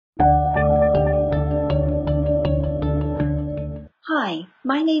Hi,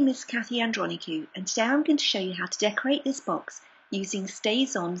 my name is Cathy Andronicou and today I'm going to show you how to decorate this box using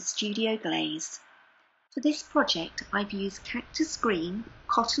StazOn Studio Glaze. For this project I've used cactus green,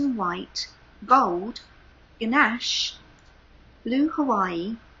 cotton white, gold, ganache, blue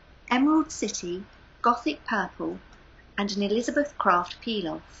Hawaii, emerald city, gothic purple and an Elizabeth craft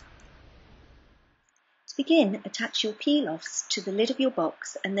peel-off. To begin, attach your peel-offs to the lid of your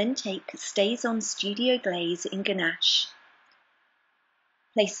box and then take StazOn Studio Glaze in ganache.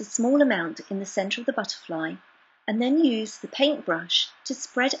 Place a small amount in the centre of the butterfly and then use the paintbrush to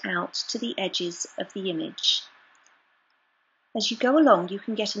spread out to the edges of the image. As you go along, you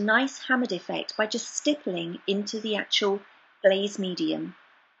can get a nice hammered effect by just stippling into the actual glaze medium.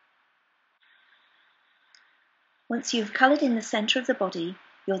 Once you've coloured in the centre of the body,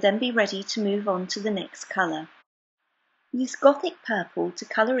 you'll then be ready to move on to the next colour. Use gothic purple to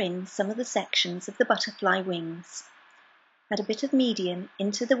colour in some of the sections of the butterfly wings. Add a bit of medium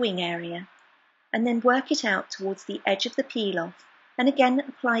into the wing area and then work it out towards the edge of the peel-off and again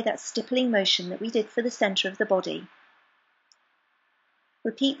apply that stippling motion that we did for the centre of the body.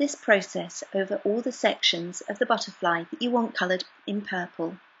 Repeat this process over all the sections of the butterfly that you want coloured in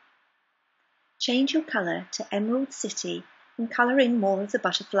purple. Change your colour to Emerald City and colour in more of the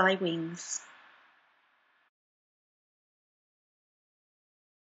butterfly wings.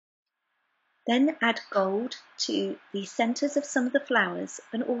 Then add gold to the centres of some of the flowers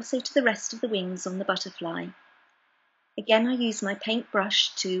and also to the rest of the wings on the butterfly. Again, I use my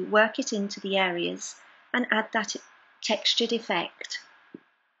paintbrush to work it into the areas and add that textured effect.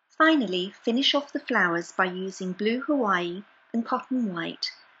 Finally, finish off the flowers by using blue Hawaii and cotton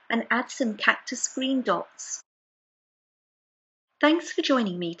white and add some cactus green dots. Thanks for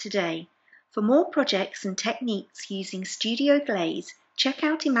joining me today. For more projects and techniques using Studio Glaze, check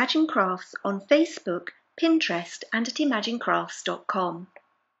out Imagine Crafts on Facebook, Pinterest and at imaginecrafts.com.